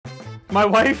My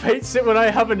wife hates it when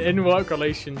I have an in-work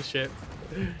relationship.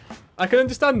 I can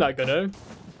understand that, Gunner.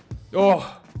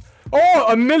 Oh,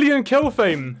 1,000,000 kill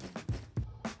fame.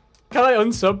 Can I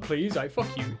unsub, please?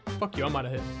 Fuck you. Fuck you, I'm out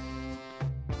of here.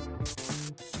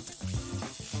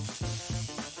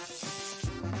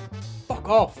 Fuck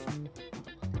off.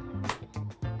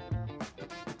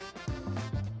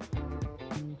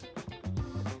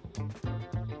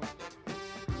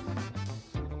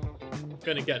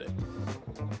 Gonna get it.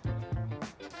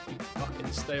 You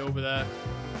fucking stay over there.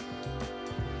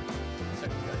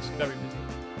 Second, guys. Very busy.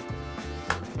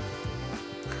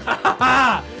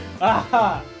 Ha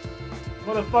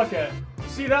Motherfucker. You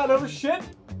see that little shit?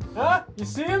 Huh? You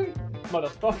see him?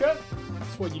 Motherfucker.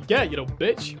 That's what you get, you little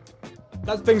bitch.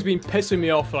 That thing's been pissing me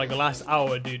off for like the last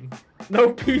hour, dude.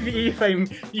 No PvE fame.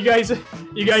 You guys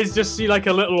just see like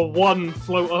a little one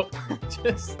float up.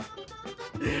 Just...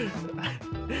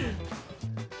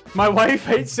 My wife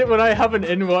hates it when I have an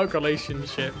in-work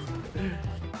relationship.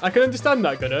 I can understand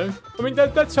that, Gunner. I mean, they're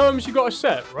terms you gotta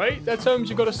set, right? They're terms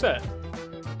you gotta set.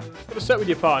 Gotta set with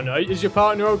your partner. Is your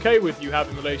partner okay with you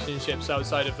having relationships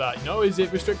outside of that, you know? Is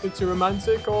it restricted to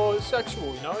romantic or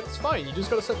sexual, you know? It's fine. You just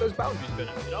gotta set those boundaries,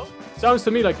 Gunner, you know? Sounds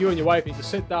to me like you and your wife need to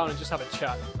sit down and just have a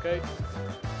chat, okay?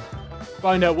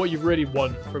 Find out what you really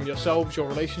want from yourselves, your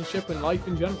relationship, and life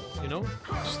in general, you know?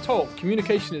 Just talk.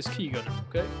 Communication is key, Gunner,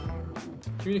 okay?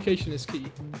 Communication is key.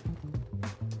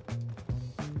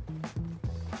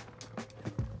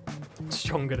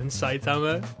 Stronger than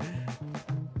Saitama.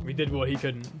 We did what he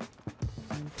couldn't.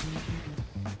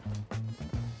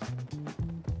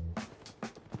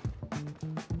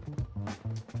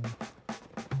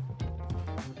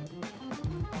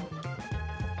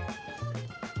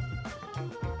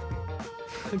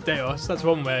 Deos, that's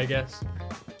one way, I guess.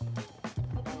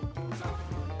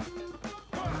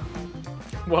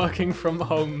 Working from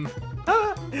home.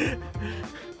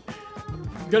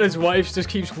 Got his wife just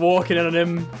keeps walking in on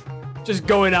him, just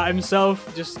going at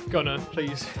himself. Just gonna,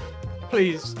 please,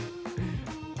 please.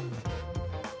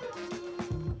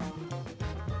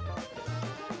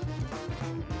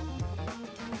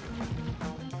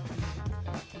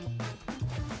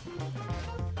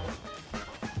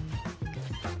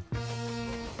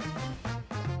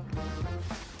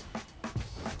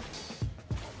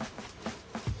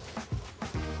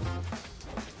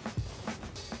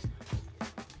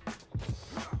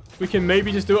 We can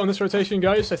maybe just do it on this rotation,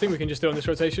 guys. I think we can just do it on this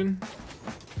rotation.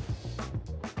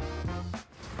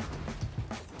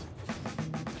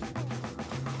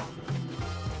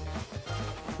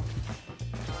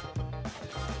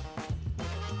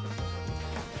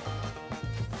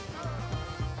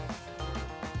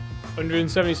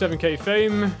 $177k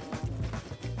fame,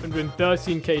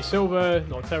 113k silver,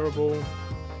 not terrible,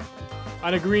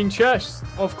 and a green chest,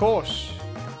 of course.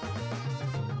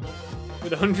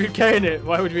 With 100k in it,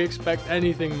 why would we expect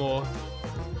anything more?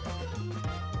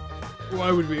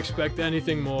 Why would we expect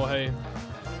anything more, hey?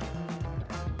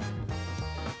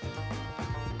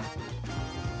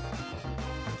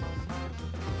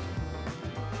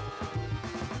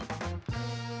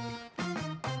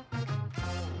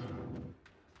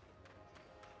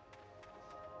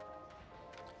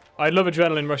 I'd love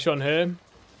adrenaline rush on here.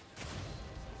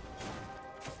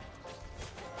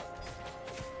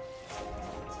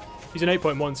 He's an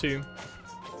 8.12.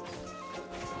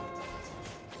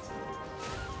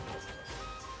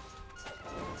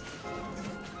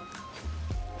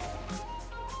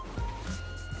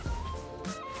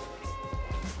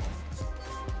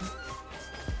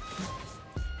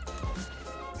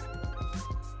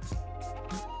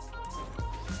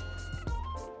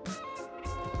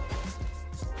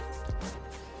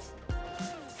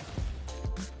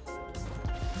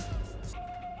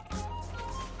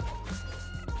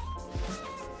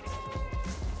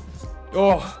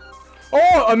 Oh,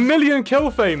 1,000,000 kill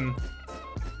fame.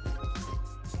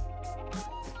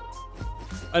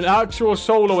 An actual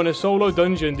solo in a solo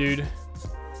dungeon, dude.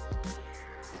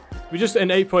 We just in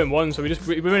 8.1, so we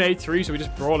were in 8.3, so we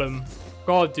just brawl him.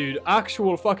 God, dude,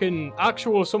 actual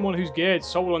someone who's geared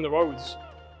solo on the roads.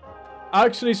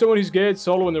 Actually, someone who's geared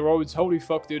solo on the roads. Holy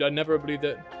fuck, dude, I never believed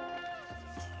it.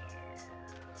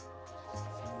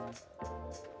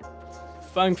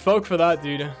 Thank fuck for that,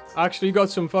 dude. Actually got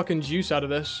some fucking juice out of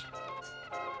this.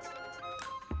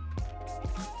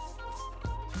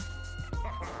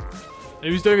 He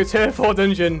was doing a tier 4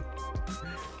 dungeon.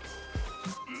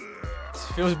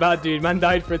 Feels bad, dude. Man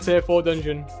died for a tier 4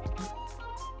 dungeon.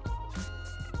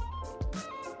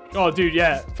 Oh, dude,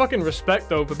 yeah. Fucking respect,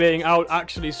 though, for being out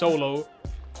actually solo.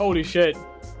 Holy shit.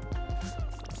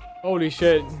 Holy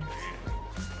shit.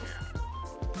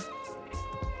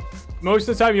 Most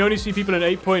of the time, you only see people in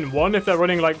 8.1 if they're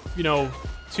running like, you know,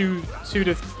 two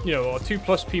to, you know, or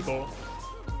 2+ people.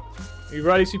 You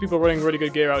rarely see people running really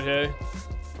good gear out here.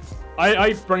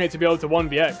 I bring it to be able to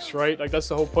 1vx, right? Like, that's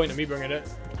the whole point of me bringing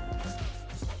it.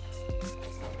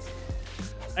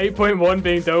 8.1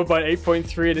 being dove by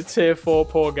 8.3 and a tier 4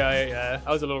 poor guy. Yeah, that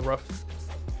was a little rough.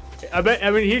 I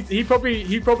mean, he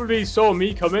probably saw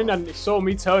me coming and saw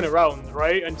me turn around,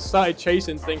 right? And started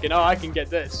chasing, thinking, oh, I can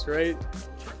get this, right?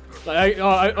 Like,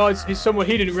 it's someone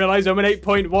he didn't realize I'm at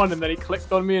 8.1, and then he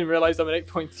clicked on me and realized I'm at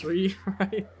 8.3,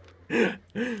 right?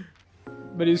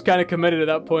 But he was kind of committed at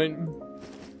that point.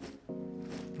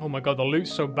 Oh my god, the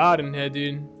loot's so bad in here,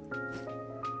 dude.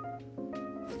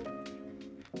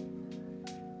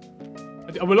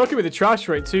 We're lucky with the trash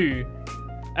rate too.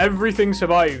 Everything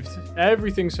survived.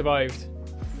 Everything survived.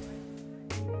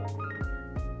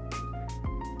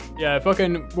 Yeah,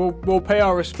 fucking, we'll pay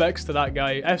our respects to that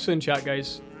guy. F's in chat,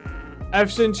 guys.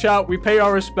 F's in chat. We pay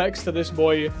our respects to this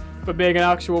boy for being an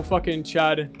actual fucking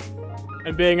Chad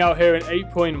and being out here in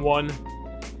 8.1.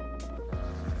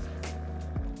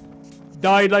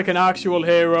 Died like an actual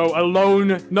hero,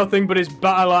 alone, nothing but his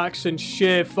battle axe and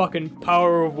sheer fucking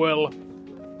power of will.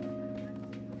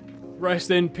 Rest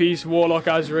in peace, Warlock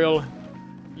Azrael.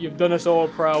 You've done us all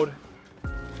proud.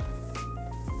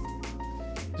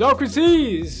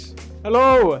 Socrates!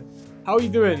 Hello! How are you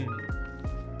doing?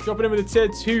 Dropping in with a tier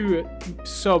 2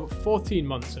 sub, 14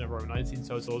 months in a row, 19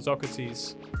 total.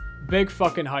 Socrates. Big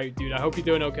fucking hype, dude. I hope you're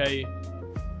doing okay.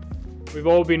 We've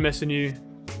all been missing you.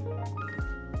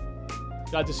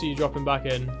 Glad to see you dropping back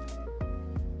in.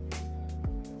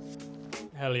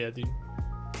 Hell yeah, dude.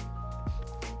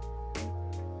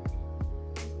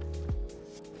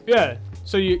 Yeah,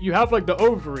 so you have like the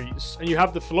ovaries and you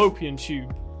have the fallopian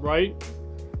tube, right?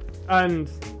 And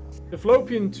the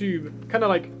fallopian tube kind of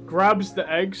like grabs the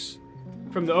eggs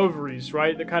from the ovaries,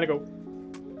 right? They kind of go...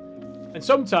 And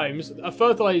sometimes a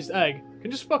fertilized egg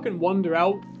can just fucking wander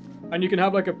out and you can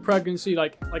have like a pregnancy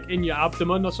like in your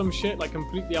abdomen or some shit, like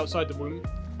completely outside the womb,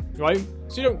 right?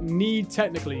 So you don't need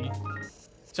technically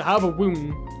to have a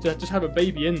womb to just have a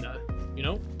baby in there, you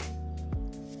know?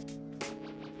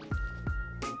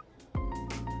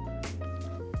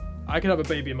 I could have a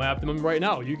baby in my abdomen right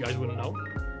now. You guys wouldn't know.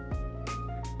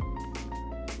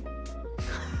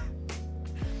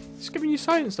 Just giving you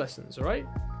science lessons, alright?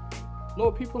 A lot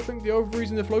of people think the ovaries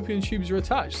and the fallopian tubes are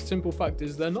attached. Simple fact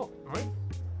is they're not, alright?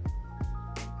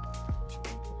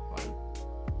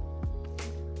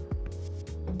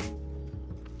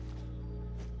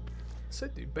 That's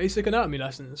it, dude. Basic anatomy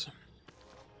lessons.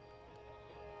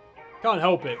 Can't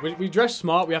help it. We dress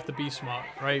smart, we have to be smart,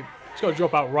 right? Just gotta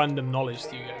drop out random knowledge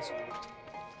to you guys.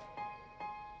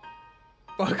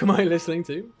 What am I listening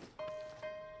to?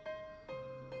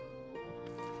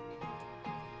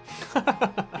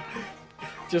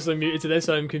 Just unmuted to this,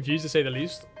 so I'm confused to say the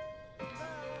least.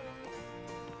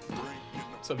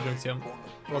 What's up, Joketium?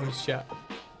 Welcome to chat.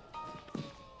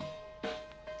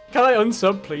 Can I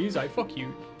unsub, please? Fuck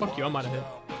you. Fuck you, I'm out of here.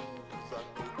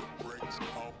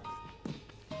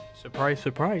 Surprise,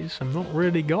 surprise. I'm not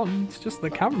really gone. It's just the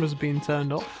camera's being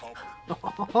turned off.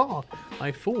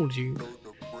 I fooled you,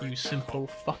 you simple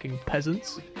fucking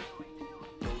peasants.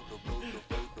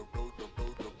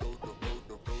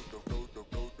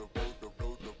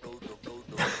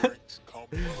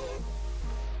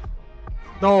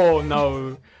 Oh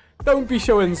no. Don't be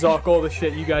showing Zoc all the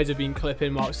shit you guys have been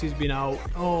clipping whilst he's been out.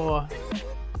 Oh,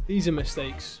 these are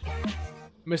mistakes.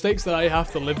 Mistakes that I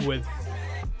have to live with.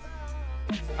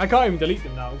 I can't even delete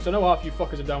them now, because I know half you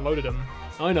fuckers have downloaded them.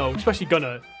 I know, especially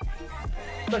Gunner.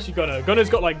 Especially Gunner. Gunner's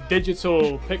got like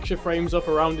digital picture frames up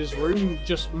around his room,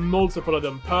 just multiple of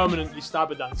them, permanently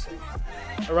stabber dancing.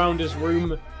 Around his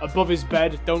room, above his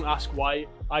bed, don't ask why.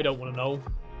 I don't want to know.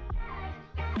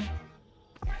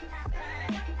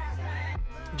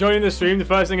 Joining the stream, the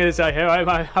first thing is I hear I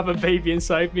might have a baby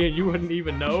inside me and you wouldn't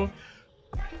even know.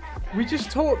 We just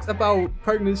talked about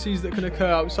pregnancies that can occur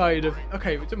outside of...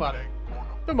 Okay, it don't matter.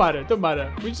 Don't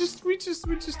matter. We're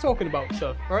just talking about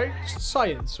stuff, right? Just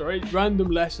science, right?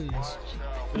 Random lessons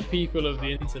for the people of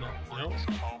the internet, you know?